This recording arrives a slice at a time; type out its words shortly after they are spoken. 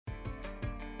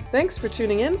Thanks for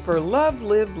tuning in for Love,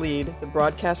 Live, Lead, the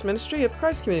broadcast ministry of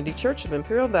Christ Community Church of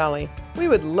Imperial Valley. We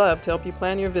would love to help you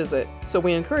plan your visit, so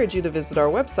we encourage you to visit our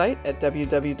website at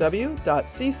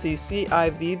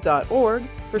www.cccIV.org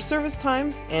for service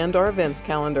times and our events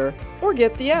calendar. Or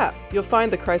get the app. You'll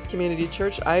find the Christ Community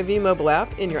Church IV mobile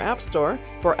app in your app store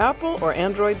for Apple or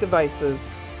Android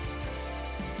devices.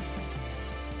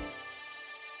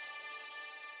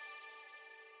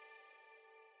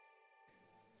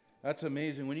 That's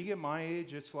amazing. When you get my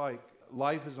age, it's like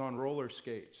life is on roller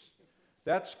skates.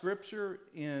 That scripture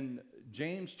in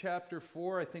James chapter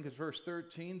 4, I think it's verse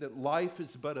 13, that life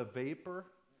is but a vapor.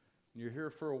 You're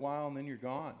here for a while and then you're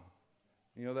gone.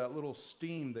 You know, that little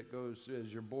steam that goes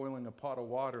as you're boiling a pot of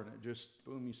water and it just,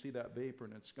 boom, you see that vapor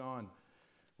and it's gone.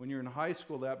 When you're in high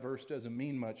school, that verse doesn't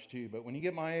mean much to you. But when you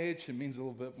get my age, it means a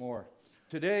little bit more.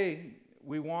 Today,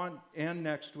 and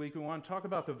next week, we want to talk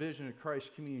about the vision of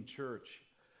Christ Community Church.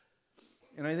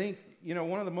 And I think,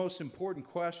 one of the most important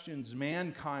questions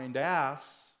mankind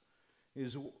asks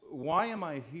is, why am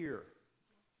I here?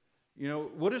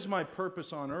 What is my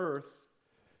purpose on earth?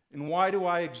 And why do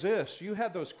I exist? You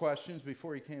had those questions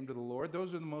before you came to the Lord.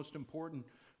 Those are the most important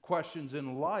questions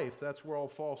in life. That's where all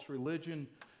false religion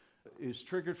is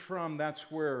triggered from.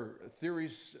 That's where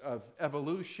theories of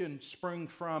evolution spring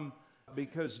from,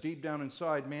 because deep down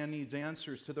inside, man needs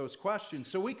answers to those questions.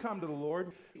 So we come to the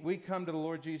Lord. We come to the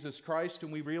Lord Jesus Christ,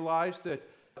 and we realize that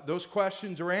those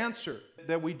questions are answered,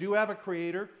 that we do have a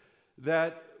Creator,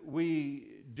 that we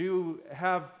do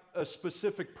have a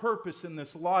specific purpose in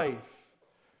this life.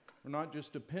 We're not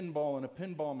just a pinball in a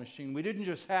pinball machine. We didn't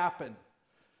just happen.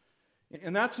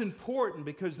 And that's important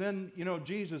because then,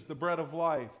 Jesus, the bread of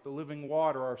life, the living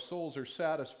water, our souls are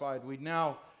satisfied. We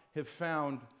now have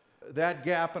found that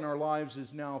gap in our lives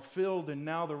is now filled, and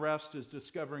now the rest is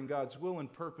discovering God's will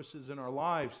and purposes in our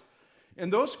lives.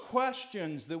 And those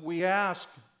questions that we ask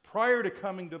prior to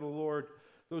coming to the Lord,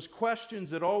 those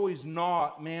questions that always gnaw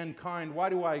at mankind, why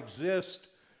do I exist?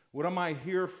 What am I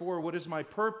here for? What is my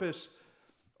purpose?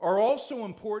 Are also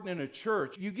important in a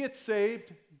church. You get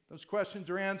saved, those questions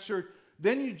are answered,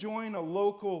 then you join a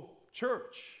local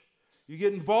church. You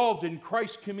get involved in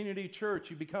Christ Community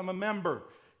Church. You become a member.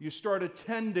 You start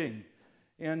attending,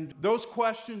 and those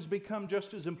questions become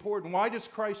just as important. Why does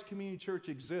Christ Community Church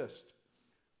exist?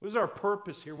 What is our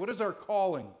purpose here? What is our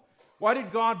calling? Why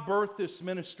did God birth this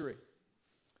ministry?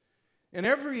 And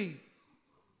every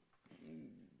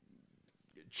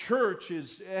church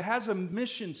has a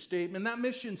mission statement. That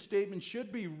mission statement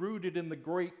should be rooted in the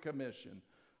Great Commission,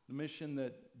 the mission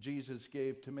that Jesus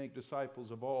gave to make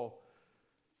disciples of all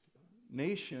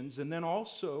nations. And then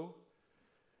also,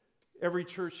 every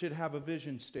church should have a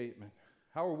vision statement.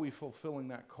 How are we fulfilling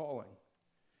that calling?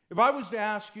 If I was to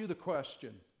ask you the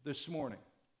question this morning,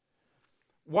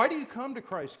 why do you come to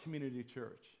Christ Community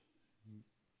Church?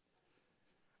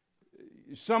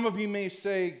 Some of you may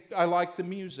say, I like the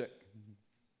music.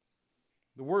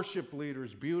 The worship leader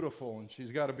is beautiful and she's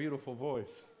got a beautiful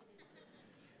voice.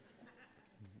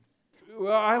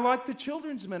 Well, I like the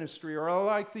children's ministry, or I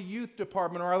like the youth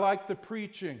department, or I like the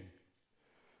preaching.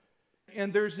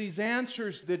 And there's these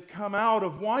answers that come out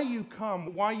of why you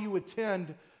come, why you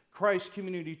attend Christ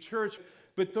Community Church.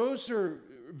 But those are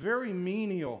very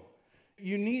menial.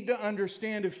 You need to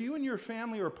understand, if you and your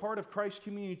family are part of Christ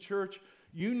Community Church,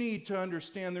 you need to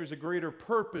understand there's a greater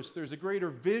purpose, there's a greater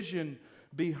vision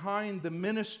behind the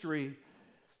ministry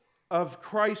of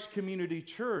Christ Community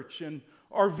Church. And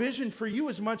our vision for you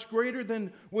is much greater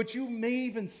than what you may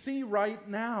even see right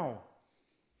now.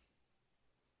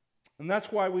 And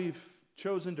that's why we've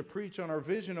chosen to preach on our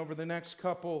vision over the next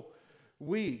couple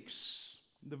weeks.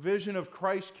 The vision of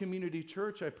Christ Community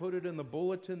Church, I put it in the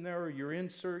bulletin there, or your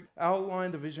insert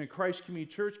outline. The vision of Christ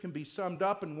Community Church can be summed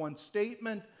up in one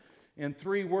statement, in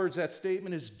 3 words. That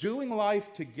statement is doing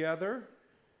life together.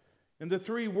 And the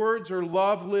 3 words are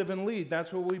love, live, and lead.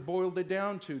 That's what we boiled it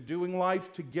down to. Doing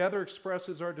life together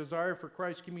expresses our desire for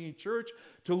Christ Community Church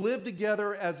to live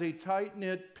together as a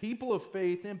tight-knit people of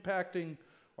faith, impacting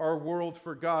our world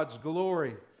for God's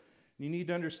glory. You need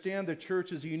to understand the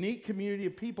church is a unique community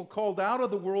of people called out of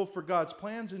the world for God's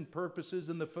plans and purposes,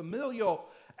 and the familial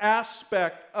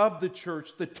aspect of the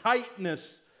church, the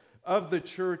tightness of the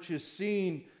church, is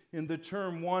seen in the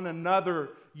term one another,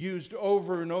 used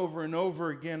over and over and over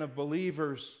again of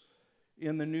believers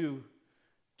in the New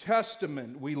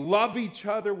Testament. We love each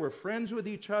other, we're friends with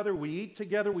each other, we eat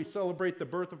together, we celebrate the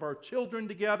birth of our children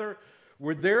together.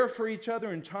 We're there for each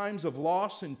other in times of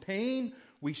loss and pain.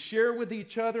 We share with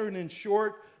each other, and in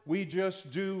short, we just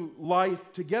do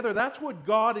life together. That's what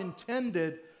God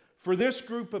intended for this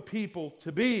group of people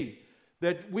to be.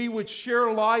 that we would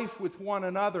share life with one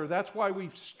another. That's why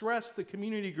we've stressed the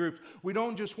community groups. We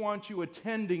don't just want you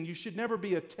attending. You should never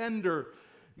be a tender.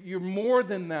 You're more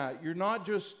than that. You're not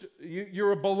just,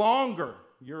 you're a belonger.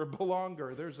 You're a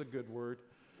belonger. There's a good word.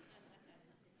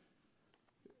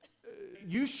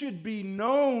 You should be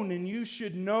known and you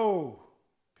should know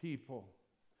people.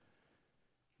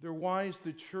 Otherwise,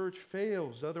 the church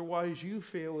fails. Otherwise, you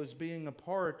fail as being a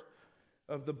part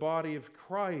of the body of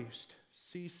Christ.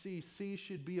 CCC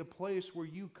should be a place where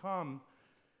you come,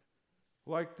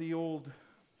 like the old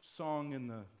song in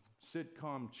the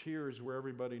sitcom Cheers, where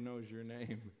everybody knows your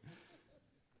name.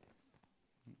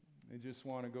 They just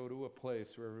want to go to a place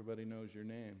where everybody knows your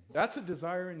name. That's a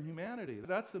desire in humanity.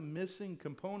 That's a missing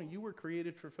component. You were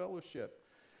created for fellowship.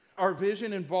 Our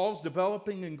vision involves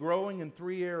developing and growing in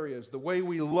 3 areas. The way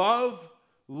we love,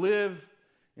 live,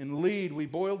 and lead. We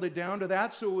boiled it down to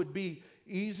that so it would be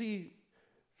easy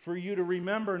for you to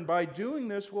remember. And by doing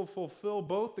this, we'll fulfill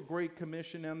both the Great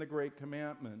Commission and the Great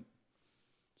Commandment.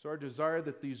 It's our desire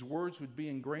that these words would be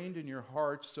ingrained in your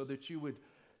hearts so that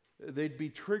they'd be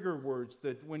trigger words,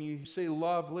 that when you say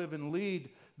love, live, and lead,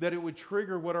 that it would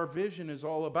trigger what our vision is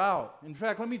all about. In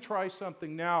fact, let me try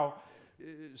something now.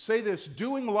 Say this,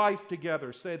 doing life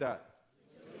together. Say that.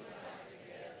 Doing life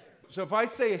together. So if I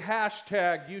say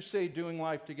hashtag, you say doing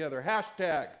life together.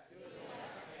 Hashtag. Doing life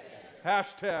together.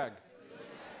 Hashtag. Doing life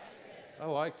together. I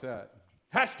like that.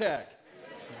 Hashtag.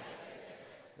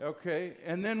 Okay,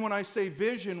 and then when I say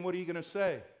vision, what are you going to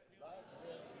say?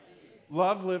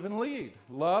 Love, live, and lead.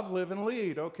 Love, live, and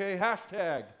lead. Okay,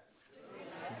 hashtag.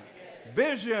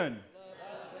 Vision.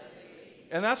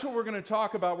 And that's what we're going to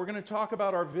talk about. We're going to talk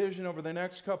about our vision over the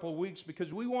next couple of weeks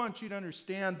because we want you to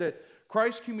understand that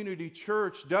Christ Community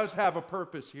Church does have a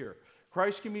purpose here.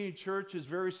 Christ Community Church is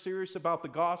very serious about the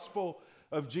gospel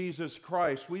of Jesus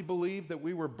Christ. We believe that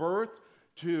we were birthed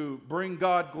to bring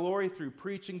God glory through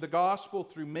preaching the gospel,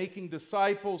 through making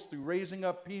disciples, through raising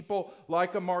up people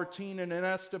like a Martin and an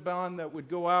Esteban that would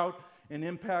go out and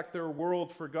impact their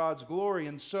world for God's glory.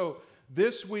 And so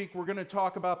this week we're going to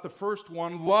talk about the first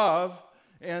one, love,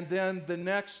 and then the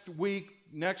next week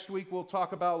we'll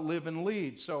talk about live and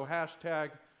lead. So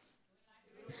hashtag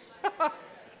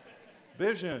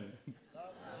vision.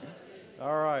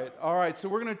 All right. So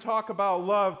we're going to talk about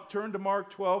love. Turn to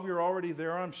Mark 12. You're already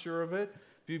there, I'm sure of it.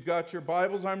 If you've got your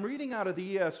Bibles, I'm reading out of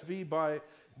the ESV, by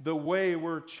the way.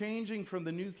 We're changing from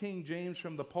the New King James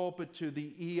from the pulpit to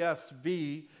the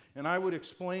ESV, and I would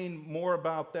explain more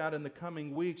about that in the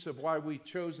coming weeks of why we've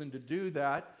chosen to do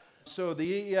that. So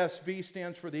the ESV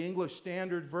stands for the English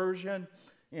Standard Version,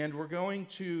 and we're going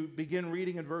to begin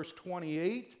reading in verse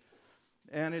 28.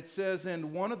 And it says,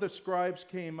 "And one of the scribes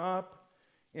came up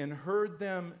and heard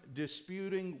them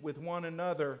disputing with one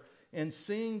another, and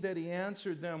seeing that he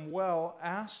answered them well,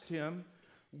 asked him,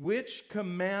 'Which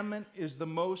commandment is the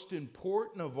most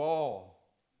important of all?'"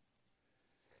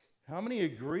 How many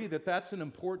agree that that's an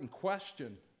important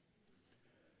question?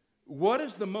 What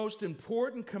is the most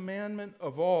important commandment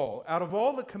of all? Out of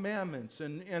all the commandments,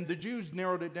 and the Jews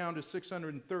narrowed it down to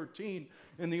 613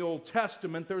 in the Old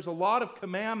Testament, there's a lot of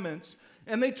commandments,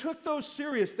 and they took those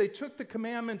serious. They took the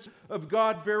commandments of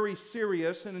God very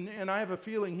serious, and I have a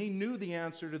feeling he knew the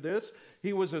answer to this.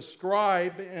 He was a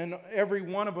scribe, and every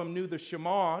one of them knew the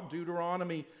Shema,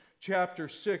 Deuteronomy chapter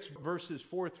 6, verses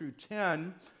 4 through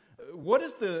 10. What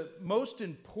is the most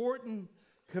important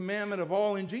commandment of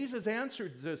all? And Jesus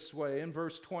answered this way in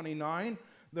verse 29.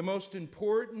 The most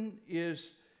important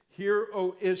is, "Hear,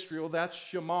 O Israel." That's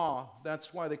Shema.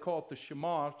 That's why they call it the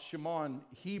Shema. Shema in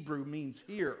Hebrew means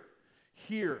hear.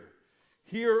 Hear.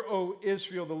 "Hear, O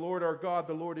Israel, the Lord our God,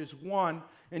 the Lord is one.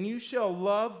 And you shall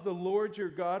love the Lord your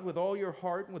God with all your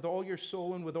heart and with all your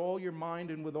soul and with all your mind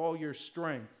and with all your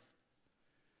strength."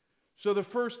 So the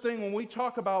first thing, when we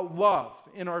talk about love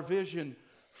in our vision,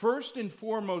 first and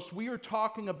foremost, we are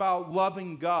talking about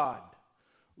loving God.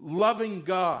 Loving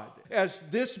God as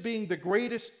this being the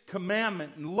greatest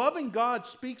commandment. And loving God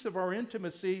speaks of our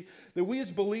intimacy that we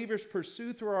as believers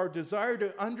pursue through our desire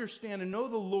to understand and know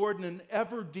the Lord in an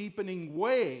ever-deepening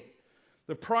way.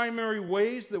 The primary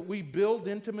ways that we build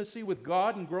intimacy with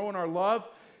God and grow in our love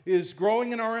is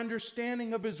growing in our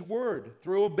understanding of His Word,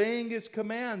 through obeying His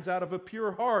commands out of a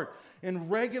pure heart, and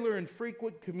regular and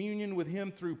frequent communion with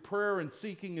Him through prayer and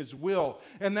seeking His will.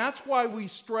 And that's why we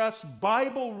stress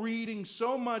Bible reading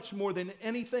so much more than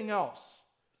anything else.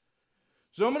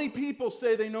 So many people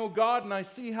say they know God, and I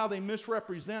see how they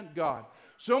misrepresent God.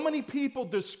 So many people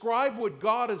describe what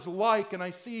God is like, and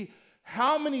I see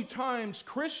how many times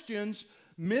Christians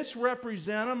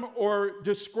misrepresent Him or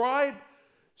describe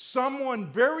someone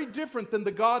very different than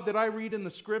the God that I read in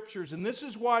the Scriptures. And this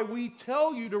is why we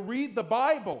tell you to read the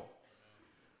Bible.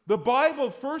 The Bible,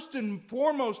 first and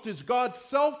foremost, is God's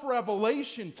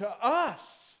self-revelation to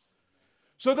us,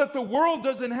 so that the world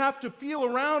doesn't have to feel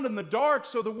around in the dark,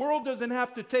 so the world doesn't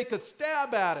have to take a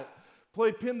stab at it,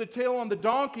 play pin the tail on the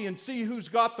donkey and see who's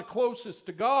got the closest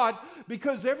to God,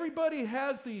 because everybody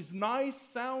has these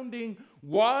nice-sounding,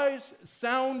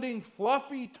 wise-sounding,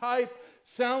 fluffy-type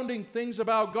sounding things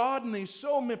about God, and they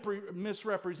so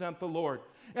misrepresent the Lord.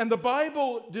 And the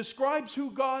Bible describes who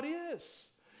God is.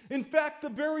 In fact, the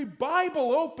very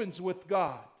Bible opens with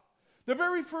God. The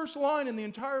very first line in the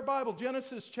entire Bible,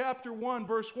 Genesis chapter 1,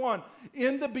 verse 1,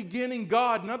 in the beginning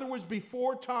God, in other words,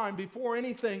 before time, before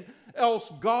anything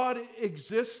else, God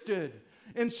existed.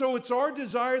 And so it's our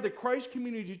desire that Christ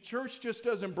Community Church just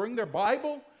doesn't bring their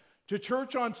Bible to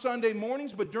church on Sunday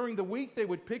mornings, but during the week they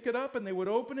would pick it up and they would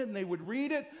open it and they would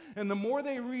read it. And the more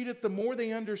they read it, the more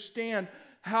they understand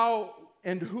how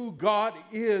and who God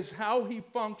is, how He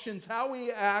functions, how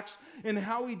He acts, and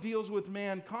how He deals with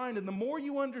mankind. And the more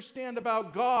you understand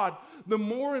about God, the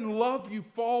more in love you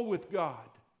fall with God.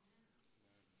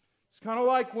 It's kind of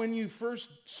like when you first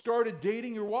started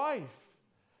dating your wife.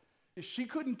 She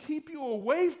couldn't keep you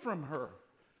away from her.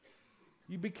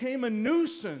 You became a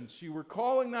nuisance. You were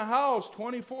calling the house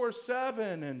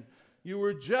 24/7, and you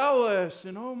were jealous,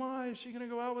 and oh my, is she going to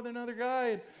go out with another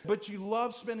guy? But you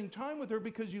loved spending time with her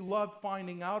because you loved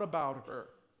finding out about her.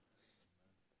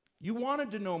 You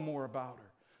wanted to know more about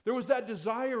her. There was that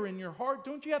desire in your heart.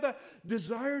 Don't you have that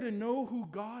desire to know who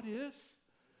God is?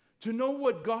 To know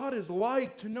what God is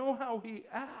like, to know how He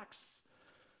acts.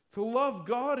 To love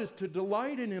God is to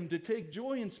delight in Him, to take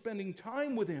joy in spending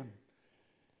time with Him.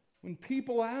 When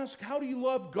people ask, how do you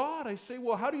love God? I say,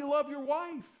 well, how do you love your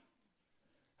wife?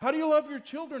 How do you love your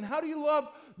children? How do you love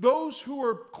those who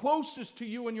are closest to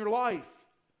you in your life?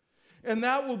 And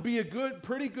that will be a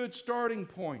pretty good starting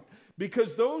point.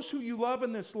 Because those who you love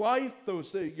in this life,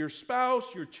 your spouse,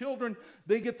 your children,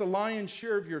 they get the lion's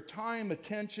share of your time,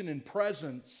 attention, and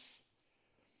presence.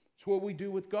 It's what we do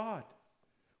with God.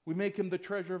 We make Him the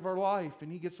treasure of our life,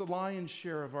 and He gets the lion's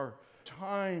share of our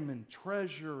time and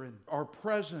treasure and our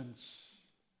presence.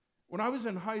 When I was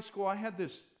in high school, I had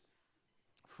this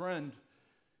friend,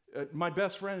 my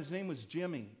best friend. His name was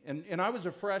Jimmy. And I was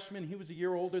a freshman. He was a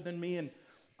year older than me. And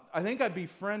I think I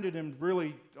befriended him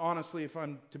really, honestly, if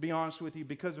I'm to be honest with you,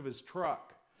 because of his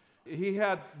truck. He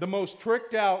had the most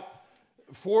tricked out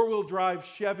four-wheel drive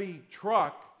Chevy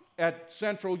truck at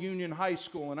Central Union High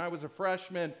School. And I was a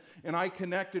freshman, and I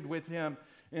connected with him.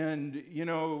 And, you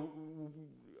know,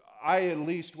 I at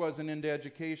least wasn't into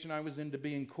education. I was into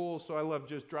being cool, so I loved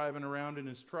just driving around in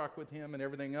his truck with him and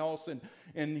everything else.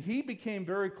 And he became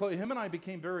very close. Him and I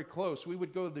became very close. We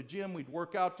would go to the gym. We'd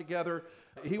work out together.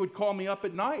 He would call me up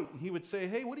at night, and he would say,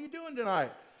 hey, what are you doing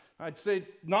tonight? I'd say,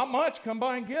 not much. Come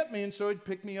by and get me. And so he'd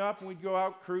pick me up, and we'd go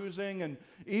out cruising. And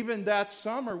even that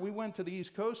summer, we went to the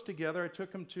East Coast together. I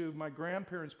took him to my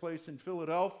grandparents' place in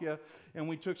Philadelphia, and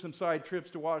we took some side trips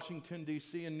to Washington,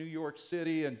 D.C. and New York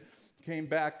City, and came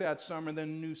back that summer.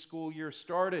 Then the new school year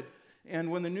started. And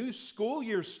when the new school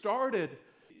year started,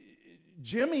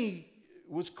 Jimmy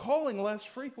was calling less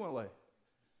frequently.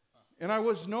 And I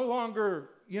was no longer,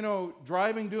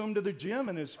 driving to him to the gym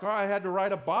in his car. I had to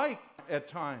ride a bike at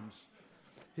times.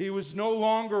 He was no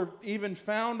longer even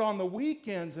found on the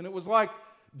weekends. And it was like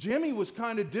Jimmy was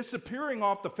kind of disappearing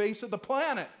off the face of the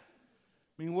planet.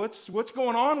 I mean, what's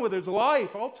going on with his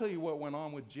life? I'll tell you what went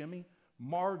on with Jimmy.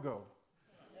 Margot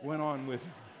went on with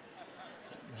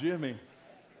Jimmy.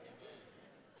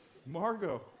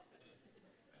 Margot.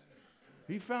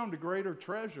 He found a greater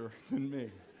treasure than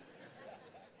me.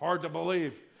 Hard to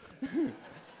believe.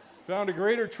 Found a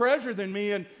greater treasure than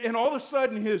me. And all of a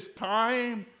sudden, his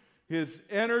time, his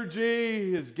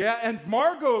energy, his gas. And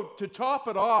Margot, to top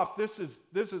it off, this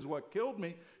is what killed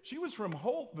me. She was from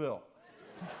Holtville.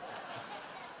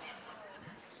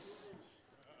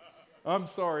 I'm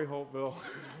sorry, Holtville.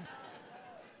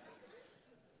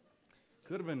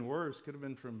 Could have been worse. Could have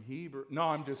been from Heber. No,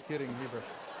 I'm just kidding, Heber.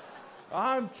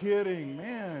 I'm kidding.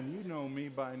 Man, you know me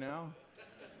by now.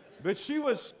 But she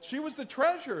was the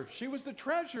treasure. She was the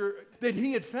treasure that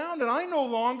he had found. And I no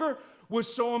longer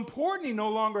was so important. He no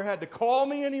longer had to call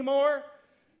me anymore.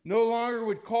 No longer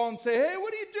would call and say, hey,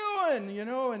 what are you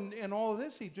doing? And all of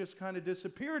this, he just kind of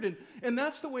disappeared. And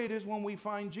that's the way it is when we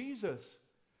find Jesus.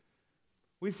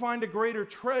 We find a greater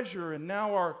treasure, and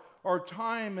now our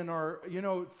time and our,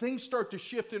 things start to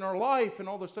shift in our life, and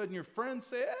all of a sudden your friends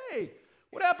say, hey,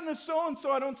 what happened to so-and-so?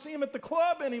 I don't see him at the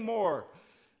club anymore.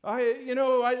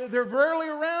 They're rarely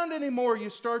around anymore.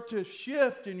 You start to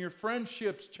shift and your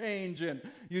friendships change and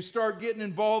you start getting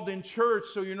involved in church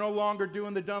so you're no longer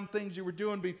doing the dumb things you were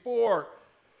doing before.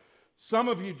 Some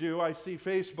of you do. I see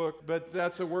Facebook, but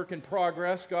that's a work in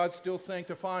progress. God's still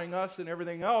sanctifying us and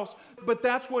everything else. But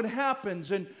that's what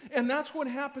happens. And that's what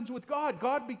happens with God.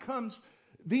 God becomes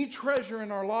the treasure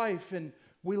in our life and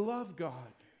we love God.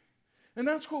 And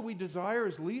that's what we desire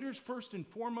as leaders, first and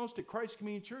foremost at Christ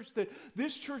Community Church, that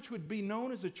this church would be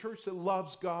known as a church that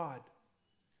loves God.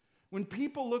 When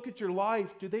people look at your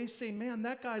life, do they say, man,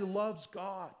 that guy loves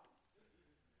God?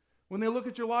 When they look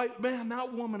at your life, man,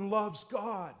 that woman loves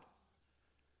God.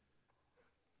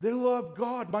 They love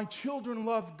God. My children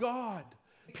love God.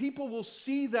 People will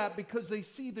see that because they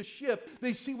see the shift.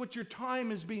 They see what your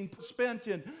time is being spent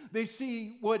in. They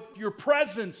see what your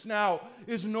presence now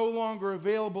is no longer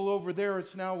available over there.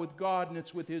 It's now with God and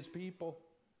it's with His people.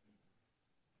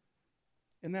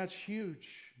 And that's huge.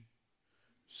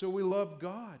 So we love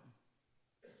God.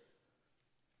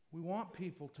 We want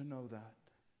people to know that.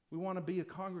 We want to be a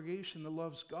congregation that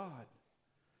loves God.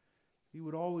 He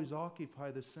would always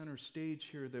occupy the center stage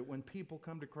here, that when people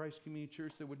come to Christ Community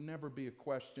Church, there would never be a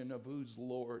question of who's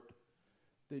Lord,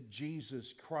 that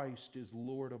Jesus Christ is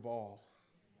Lord of all.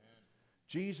 Amen.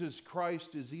 Jesus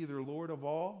Christ is either Lord of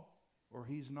all or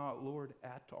He's not Lord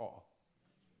at all.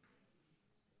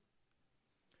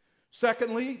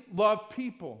 Secondly, love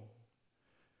people.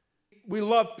 We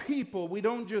love people. We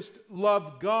don't just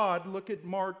love God. Look at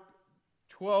Mark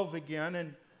 12 again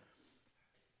and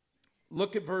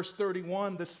look at verse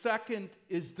 31. The second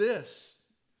is this.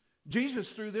 Jesus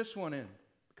threw this one in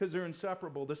because they're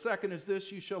inseparable. The second is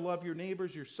this: you shall love your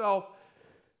neighbors yourself.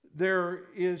 There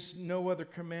is no other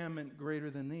commandment greater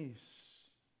than these.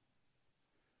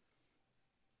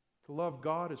 To love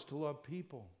God is to love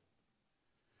people.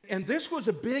 And this was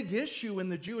a big issue in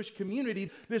the Jewish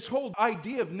community. This whole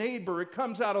idea of neighbor, it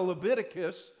comes out of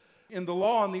Leviticus in the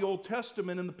law in the Old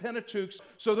Testament and the Pentateuch.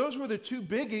 So those were the two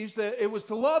biggies. That it was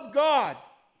to love God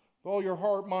with all your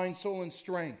heart, mind, soul, and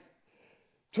strength.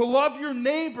 To love your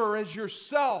neighbor as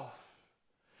yourself.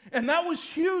 And that was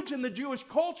huge in the Jewish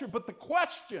culture. But the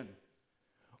question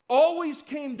always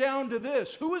came down to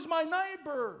this: who is my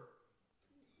neighbor?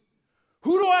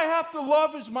 Who do I have to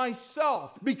love as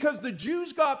myself? Because the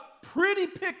Jews got pretty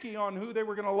picky on who they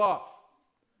were going to love.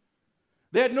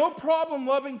 They had no problem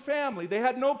loving family. They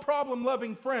had no problem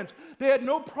loving friends. They had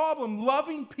no problem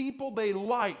loving people they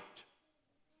liked.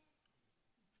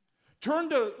 Turn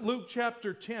to Luke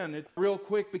chapter 10 real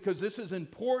quick, because this is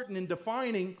important in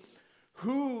defining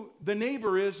who the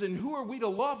neighbor is and who are we to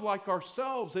love like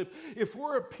ourselves. If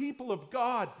we're a people of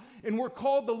God and we're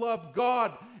called to love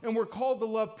God and we're called to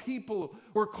love people,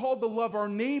 we're called to love our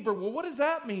neighbor. Well, what does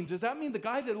that mean? Does that mean the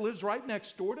guy that lives right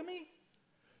next door to me?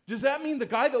 Does that mean the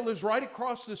guy that lives right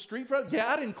across the street from?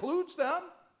 Yeah, it includes them.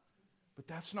 But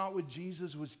that's not what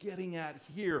Jesus was getting at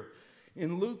here.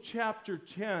 In Luke chapter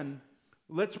 10,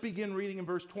 let's begin reading in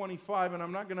verse 25, and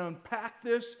I'm not going to unpack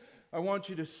this. I want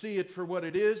you to see it for what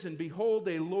it is. And behold,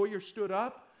 a lawyer stood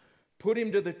up, put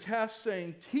him to the test,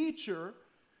 saying, "Teacher,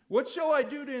 what shall I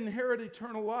do to inherit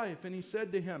eternal life?" And he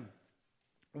said to him,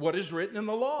 "What is written in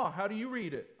the law? How do you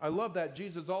read it?" I love that.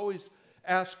 Jesus always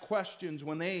asked questions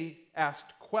when they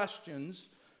asked questions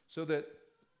so that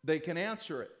they can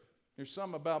answer it. There's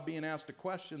something about being asked a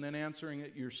question then answering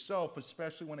it yourself,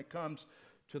 especially when it comes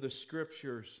to the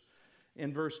Scriptures.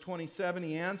 In verse 27,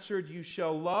 he answered, "You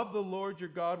shall love the Lord your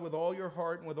God with all your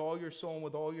heart and with all your soul and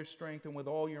with all your strength and with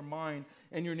all your mind."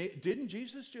 And didn't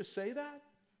Jesus just say that?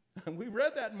 We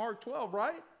read that in Mark 12,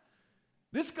 right?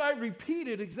 This guy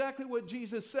repeated exactly what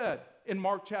Jesus said in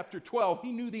Mark chapter 12.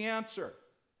 He knew the answer.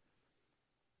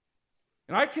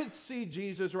 And I could see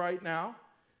Jesus right now.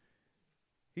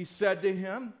 He said to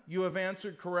him, "You have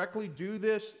answered correctly. Do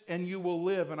this and you will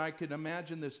live." And I could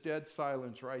imagine this dead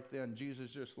silence right then.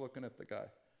 Jesus just looking at the guy.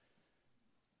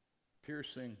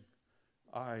 Piercing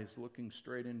eyes looking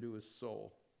straight into his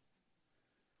soul.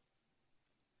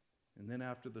 And then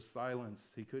after the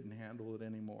silence, he couldn't handle it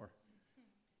anymore.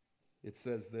 It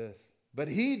says this: "But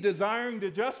he, desiring to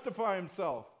justify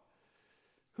himself."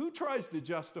 Who tries to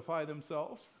justify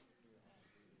themselves?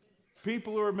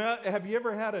 People who are have you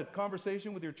ever had a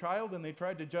conversation with your child and they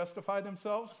tried to justify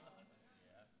themselves?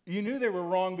 You knew they were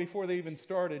wrong before they even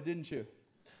started, didn't you?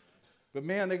 But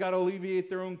man, they got to alleviate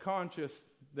their own conscience.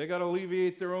 They got to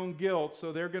alleviate their own guilt.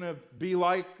 So they're going to be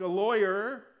like a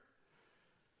lawyer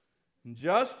and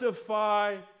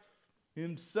justify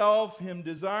himself. Him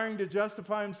desiring to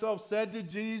justify himself said to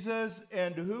Jesus,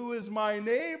 "And who is my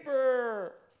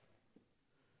neighbor?"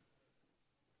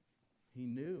 He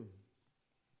knew.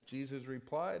 Jesus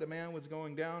replied, a man was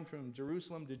going down from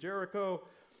Jerusalem to Jericho,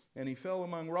 and he fell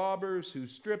among robbers who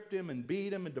stripped him and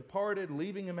beat him and departed,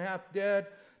 leaving him half dead.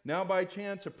 Now by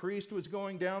chance a priest was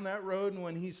going down that road, and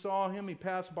when he saw him, he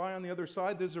passed by on the other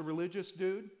side. There's a religious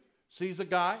dude, sees a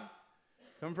guy,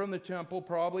 come from the temple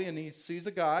probably, and he sees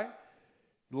a guy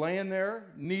laying there,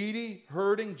 needy,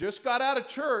 hurting, just got out of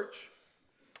church,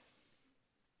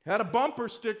 had a bumper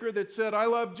sticker that said, I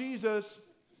love Jesus.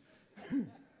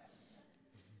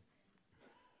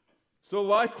 So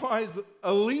likewise,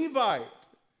 a Levite.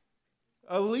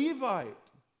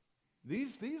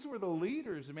 These were the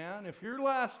leaders, man. If your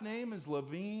last name is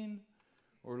Levine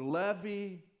or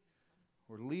Levy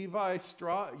or Levi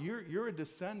you're a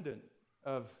descendant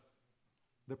of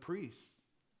the priests,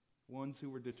 ones who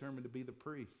were determined to be the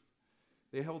priests.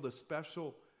 They held a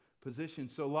special position.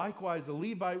 So likewise, a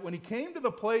Levite, when he came to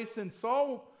the place and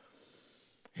saw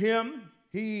him,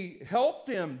 he helped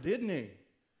him, didn't he?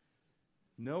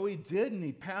 No, he didn't.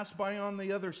 He passed by on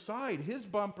the other side. His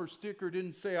bumper sticker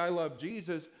didn't say, I love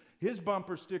Jesus. His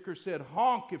bumper sticker said,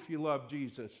 honk if you love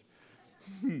Jesus.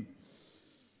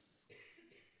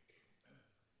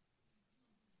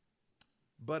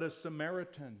 But a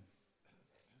Samaritan,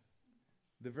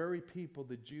 the very people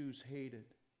the Jews hated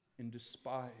and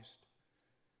despised.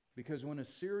 Because when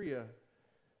Assyria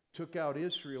took out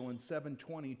Israel in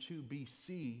 722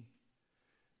 BC,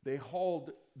 they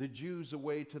hauled the Jews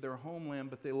away to their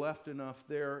homeland, but they left enough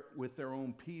there with their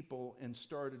own people and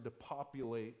started to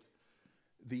populate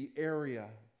the area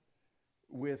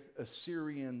with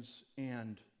Assyrians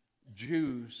and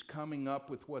Jews, coming up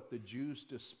with what the Jews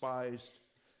despised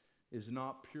is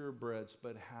not purebreds,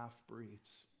 but half-breeds.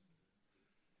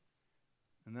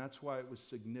 And that's why it was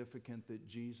significant that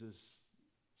Jesus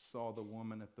saw the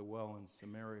woman at the well in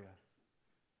Samaria,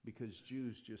 because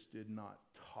Jews just did not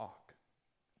talk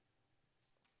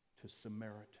to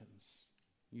Samaritans.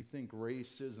 You think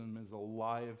racism is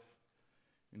alive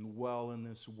and well in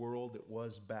this world? It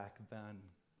was back then.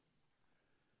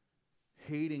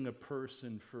 Hating a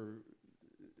person for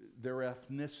their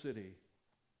ethnicity,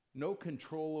 no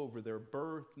control over their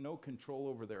birth, no control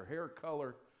over their hair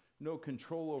color, no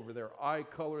control over their eye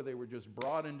color. They were just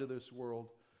brought into this world.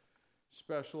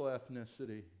 Special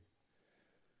ethnicity,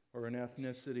 or an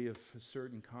ethnicity of a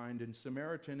certain kind. And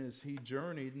Samaritan, as he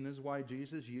journeyed, and this is why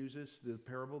Jesus uses the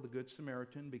parable of the Good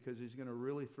Samaritan, because he's going to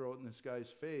really throw it in this guy's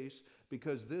face,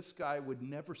 because this guy would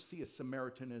never see a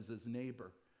Samaritan as his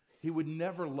neighbor. He would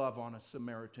never love on a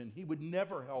Samaritan. He would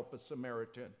never help a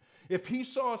Samaritan. If he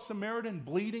saw a Samaritan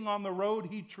bleeding on the road,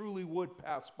 he truly would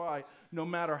pass by, no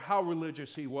matter how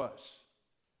religious he was.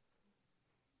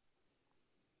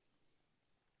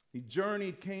 He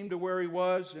journeyed, came to where he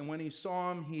was, and when he saw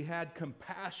him, he had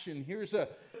compassion. Here's a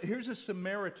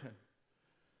Samaritan.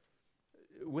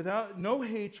 Without no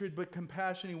hatred but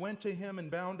compassion, he went to him and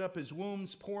bound up his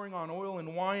wounds, pouring on oil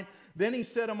and wine. Then he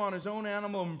set him on his own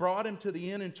animal and brought him to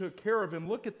the inn and took care of him.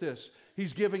 Look at this.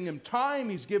 He's giving him time.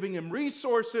 He's giving him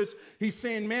resources. He's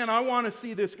saying, man, I want to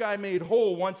see this guy made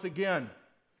whole once again.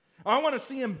 I want to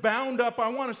see him bound up. I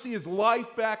want to see his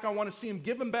life back. I want to see him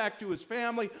give him back to his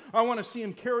family. I want to see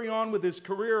him carry on with his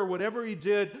career or whatever he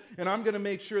did, and I'm going to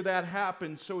make sure that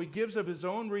happens. So he gives of his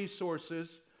own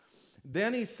resources.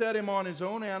 Then he set him on his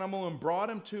own animal and brought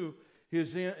him to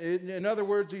his inn. In other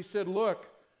words, he said, look,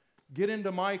 get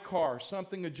into my car,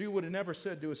 something a Jew would have never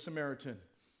said to a Samaritan.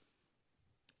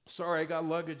 Sorry, I got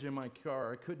luggage in my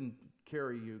car. I couldn't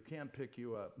carry you. Can't pick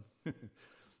you up.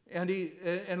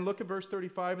 And look at verse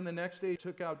 35. And the next day he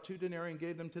took out 2 denarii and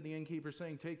gave them to the innkeeper,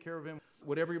 saying, take care of him.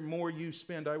 Whatever more you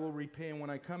spend, I will repay. And when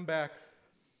I come back,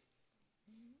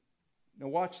 now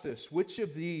watch this. Which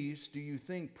of these do you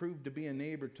think proved to be a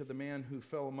neighbor to the man who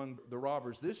fell among the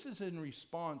robbers? This is in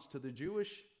response to the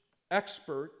Jewish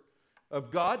expert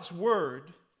of God's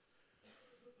word,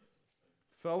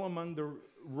 fell among the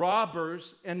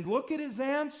robbers. And look at his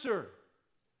answer.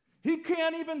 He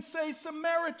can't even say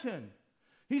Samaritan.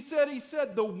 He said,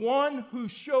 the one who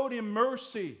showed him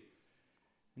mercy.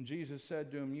 And Jesus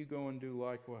said to him, you go and do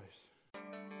likewise.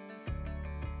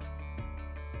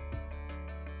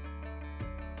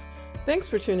 Thanks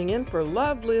for tuning in for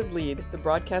Love, Live, Lead, the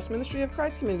broadcast ministry of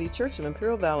Christ Community Church of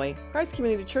Imperial Valley. Christ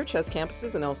Community Church has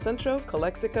campuses in El Centro,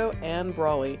 Calexico, and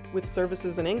Brawley, with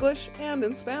services in English and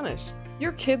in Spanish.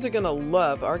 Your kids are going to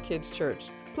love our kids' church.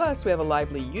 Plus, we have a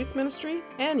lively youth ministry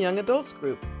and young adults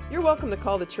group. You're welcome to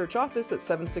call the church office at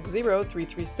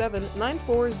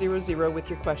 760-337-9400 with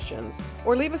your questions,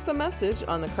 or leave us a message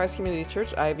on the Christ Community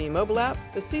Church IV mobile app,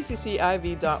 the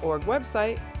ccciv.org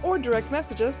website, or direct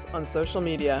message us on social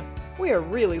media. We are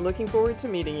really looking forward to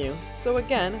meeting you. So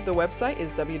again, the website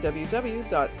is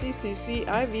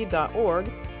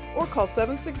www.cccIV.org or call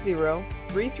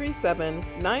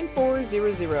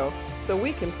 760-337-9400 so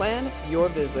we can plan your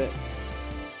visit.